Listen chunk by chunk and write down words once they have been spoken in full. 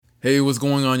Hey, what's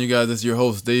going on, you guys? It's your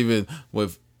host, David,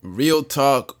 with Real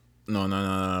Talk. No.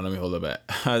 Let me hold it back.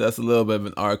 That's a little bit of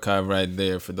an archive right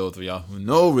there for those of y'all who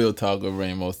know Real Talk with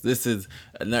Ramos. This is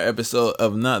another episode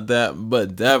of Not That,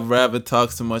 but That Rabbit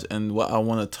Talks Too Much. And what I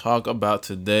want to talk about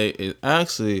today is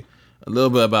actually a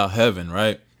little bit about heaven,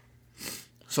 right?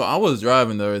 So I was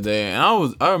driving the other day,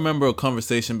 and I remember a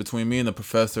conversation between me and the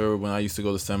professor when I used to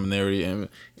go to seminary, and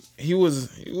he was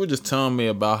just telling me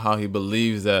about how he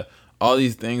believes that all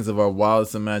these things of our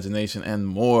wildest imagination and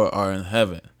more are in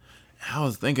heaven. And I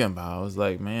was thinking about I was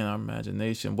like, man, our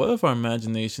imagination. What if our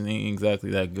imagination ain't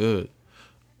exactly that good?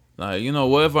 Like,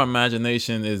 what if our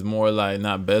imagination is more like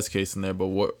not best case scenario,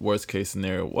 but worst case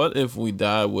scenario? What if we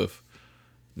die with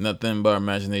nothing but our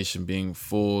imagination being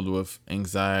filled with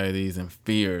anxieties and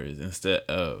fears instead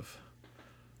of,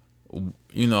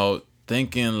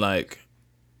 thinking like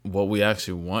what we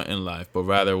actually want in life, but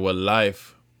rather what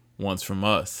life wants from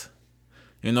us.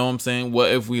 You know what I'm saying?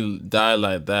 What if we die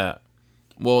like that?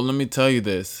 Well, let me tell you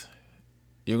this.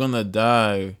 You're going to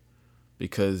die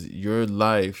because your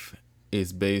life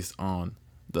is based on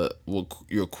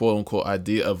your quote unquote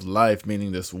idea of life,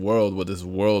 meaning this world, what this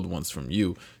world wants from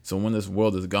you. So when this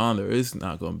world is gone, there is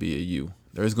not going to be a you.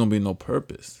 There is going to be no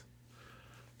purpose.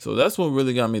 So that's what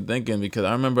really got me thinking, because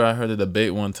I remember I heard a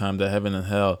debate one time that heaven and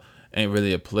hell ain't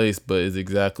really a place, but is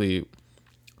exactly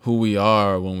who we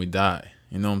are when we die.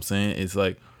 You know what I'm saying? It's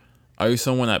like, are you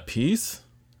someone at peace?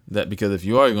 That because if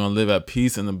you are, you're going to live at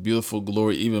peace in a beautiful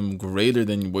glory even greater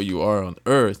than what you are on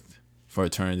earth for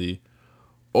eternity.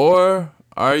 Or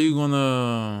are you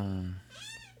in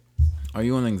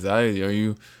anxiety? Are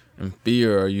you in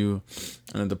fear? Are you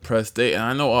in a depressed state? And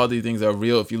I know all these things are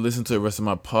real. If you listen to the rest of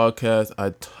my podcast,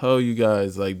 I tell you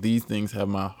guys, like, these things have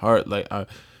my heart. Like, I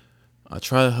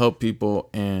try to help people,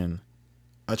 and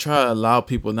I try to allow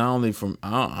people not only from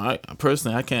I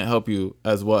personally, I can't help you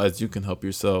as well as you can help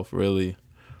yourself. Really,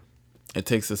 it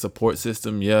takes a support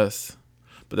system, yes,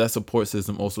 but that support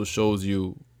system also shows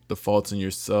you the faults in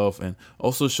yourself, and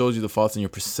also shows you the faults in your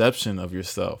perception of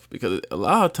yourself. Because a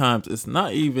lot of times it's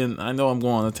not even, I know I'm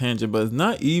going on a tangent, but it's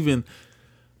not even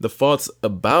the faults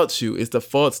about you. It's the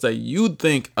faults that you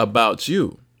think about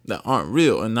you that aren't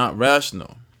real and not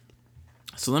rational.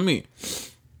 So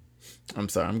I'm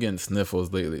sorry, I'm getting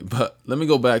sniffles lately, but let me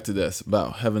go back to this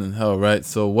about heaven and hell, right?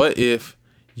 So what if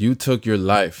you took your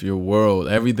life, your world,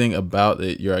 everything about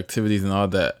it, your activities and all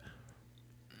that,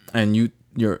 and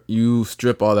you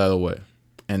strip all that away,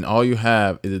 and all you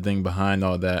have is the thing behind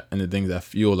all that and the things that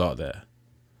fueled all that: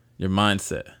 your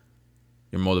mindset,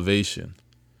 your motivation,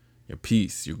 your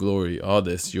peace, your glory, all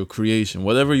this, your creation,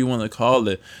 whatever you want to call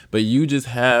it. But you just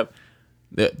have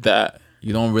that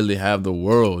you don't really have the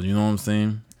world. You know what I'm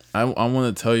saying? I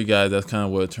want to tell you guys that's kind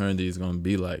of what eternity is going to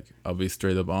be like. I'll be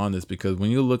straight up honest, because when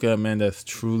you look at a man that's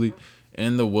truly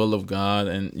in the will of God,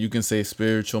 and you can say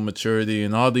spiritual maturity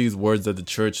and all these words that the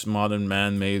church, modern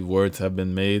man-made words have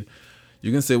been made,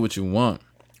 you can say what you want.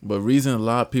 But reason a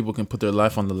lot of people can put their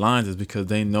life on the lines is because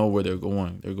they know where they're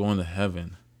going. They're going to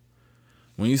heaven.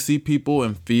 When you see people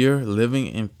in fear, living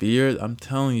in fear, I'm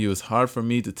telling you, it's hard for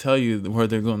me to tell you where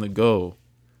they're going to go.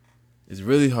 It's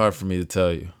really hard for me to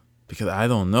tell you, because I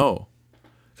don't know.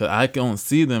 Because I don't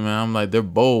see them, and I'm like, they're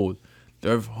bold.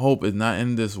 Their hope is not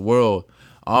in this world.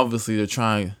 Obviously,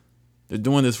 they're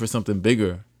doing this for something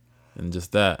bigger than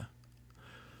just that.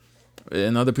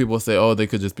 And other people say, oh, they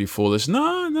could just be foolish.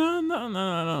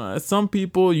 No. Some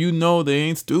people, they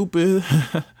ain't stupid.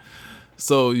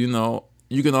 So, you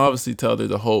can obviously tell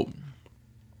there's a hope.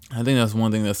 I think that's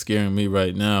one thing that's scaring me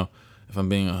right now. If I'm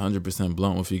being 100%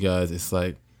 blunt with you guys, it's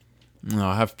like,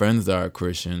 I have friends that are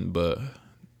Christian,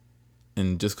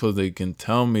 and just because they can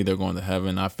tell me they're going to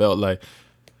heaven, I felt like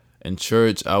in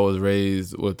church, I was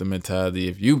raised with the mentality,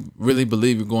 if you really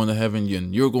believe you're going to heaven,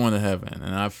 you're going to heaven.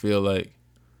 And I feel like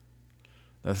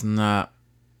that's not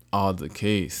all the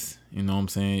case. You know what I'm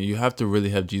saying? You have to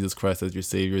really have Jesus Christ as your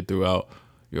Savior throughout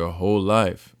your whole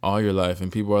life, all your life.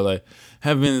 And people are like,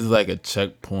 heaven is like a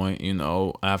checkpoint,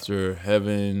 after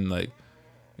heaven, like,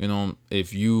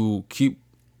 if you keep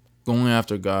going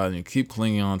after God and you keep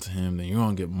clinging on to Him, then you're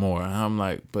going to get more. And I'm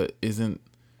like, but isn't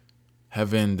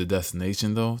heaven the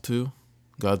destination though too?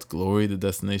 God's glory, the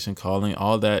destination, calling,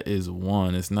 all that is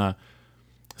one. It's not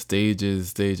stages,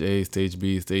 stage A, stage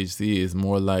B, stage C. Is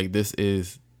more like, this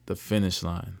is the finish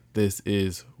line. This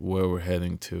is where we're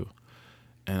heading to.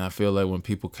 And I feel like when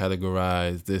people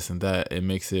categorize this and that, it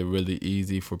makes it really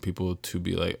easy for people to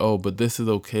be like, oh, but this is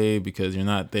okay because you're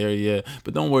not there yet.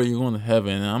 But don't worry, you're going to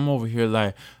heaven. And I'm over here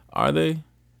like, are they?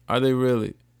 Are they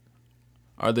really?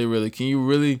 Are they really? Can you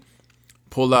really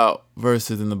pull out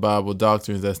verses in the Bible,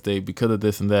 doctrines that state because of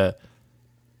this and that,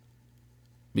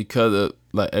 because of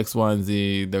like X, Y, and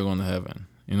Z, they're going to heaven.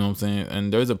 You know what I'm saying?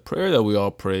 And there's a prayer that we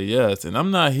all pray, yes. And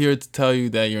I'm not here to tell you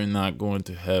that you're not going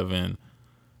to heaven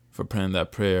for praying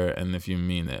that prayer and if you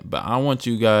mean it. But I want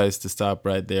you guys to stop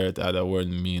right there at that word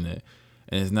mean it.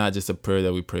 And it's not just a prayer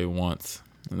that we pray once.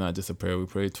 It's not just a prayer we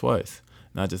pray twice.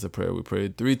 Not just a prayer we pray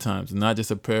 3 times. Not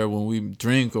just a prayer when we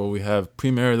drink or we have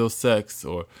premarital sex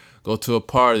or go to a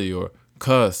party or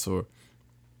cuss or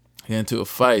get into a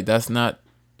fight. That's not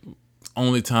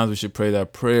only times we should pray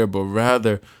that prayer, but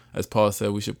rather, as Paul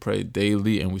said, we should pray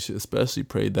daily, and we should especially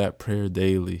pray that prayer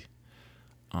daily.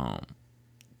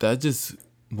 That's just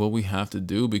what we have to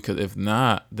do, because if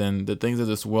not, then the things of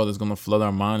this world is going to flood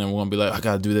our mind, and we're going to be like, I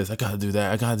got to do this, I got to do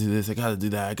that, I got to do this, I got to do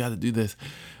that, I got to do this,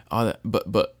 all that.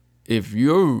 But if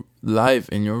your life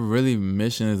and your really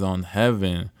mission is on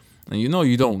heaven, and you know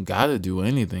you don't got to do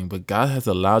anything, but God has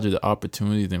allowed you the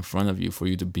opportunities in front of you for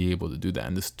you to be able to do that,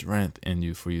 and the strength in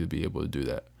you for you to be able to do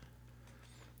that.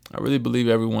 I really believe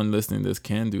everyone listening to this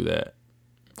can do that.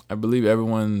 I believe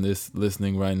everyone that's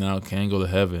listening right now can go to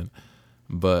heaven.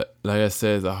 But like I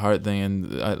said, it's a hard thing.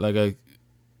 And I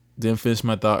didn't finish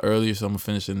my thought earlier, so I'm going to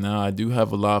finish it now. I do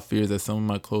have a lot of fears that some of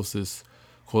my closest,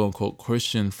 quote unquote,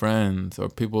 Christian friends or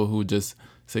people who just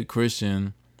say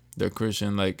Christian, they're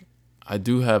Christian. Like, I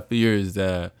do have fears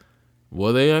that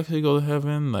will they actually go to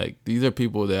heaven? Like, these are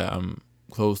people that I'm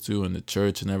close to in the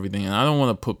church and everything, and I don't want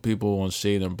to put people on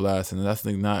shade and blast, and that's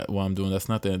not what I'm doing. That's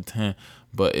not the intent.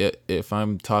 But if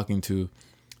I'm talking to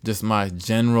just my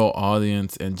general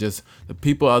audience and just the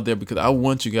people out there, because I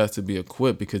want you guys to be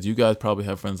equipped, because you guys probably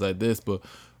have friends like this, but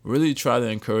really try to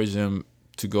encourage them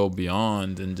to go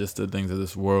beyond and just the things of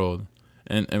this world,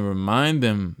 and remind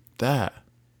them that,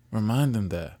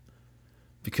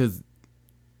 because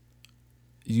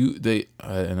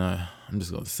I'm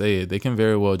just going to say it, they can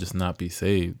very well just not be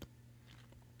saved.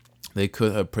 They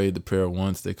could have prayed the prayer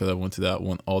once. They could have went to that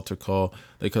one altar call.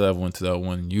 They could have went to that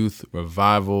one youth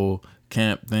revival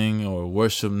camp thing or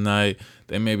worship night.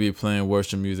 They may be playing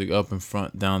worship music up in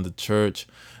front down the church.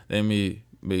 They may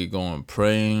be going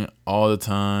praying all the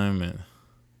time and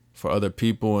for other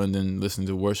people, and then listening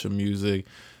to worship music.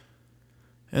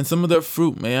 And some of their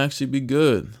fruit may actually be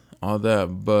good, all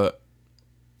that, but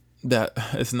that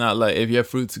it's not like if your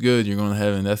fruit's good, you're going to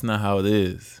heaven. That's not how it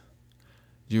is.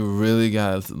 You really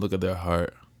got to look at their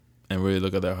heart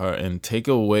and take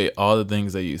away all the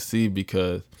things that you see,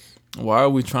 because why are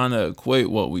we trying to equate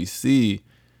what we see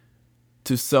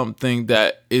to something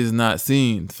that is not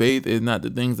seen? Faith is not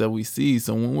the things that we see.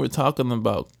 So when we're talking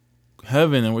about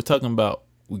heaven and we're talking about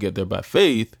we get there by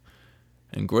faith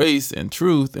and grace and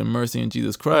truth and mercy in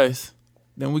Jesus Christ,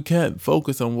 then we can't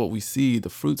focus on what we see, the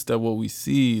fruits that what we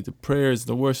see, the prayers,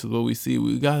 the worship, what we see.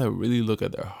 We got to really look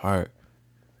at their heart.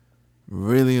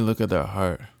 Really look at their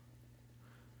heart.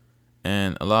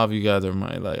 And a lot of you guys are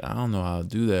like, I don't know how to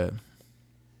do that.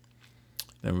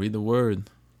 Then read the word.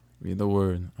 Read the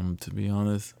word. To be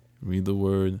honest, read the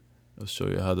word. It'll show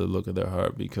you how to look at their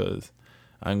heart, because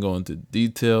I can go into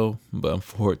detail, but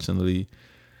unfortunately,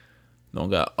 don't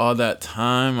got all that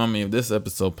time. I mean, if this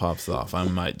episode pops off, I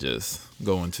might just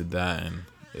go into that, and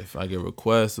if I get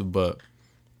requests, but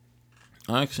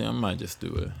actually, I might just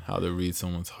do it. How to read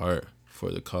someone's heart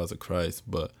for the cause of Christ.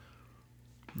 But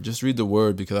just read the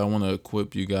word, because I want to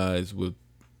equip you guys with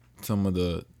some of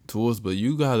the tools, but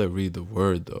you got to read the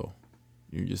word, though.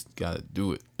 You just got to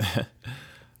do it.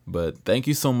 But thank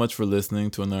you so much for listening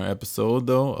to another episode,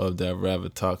 though, of That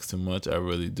Rabbit Talks Too Much. I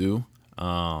really do.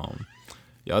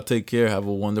 Y'all take care. Have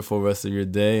a wonderful rest of your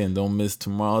day, and don't miss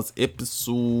tomorrow's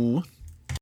episode.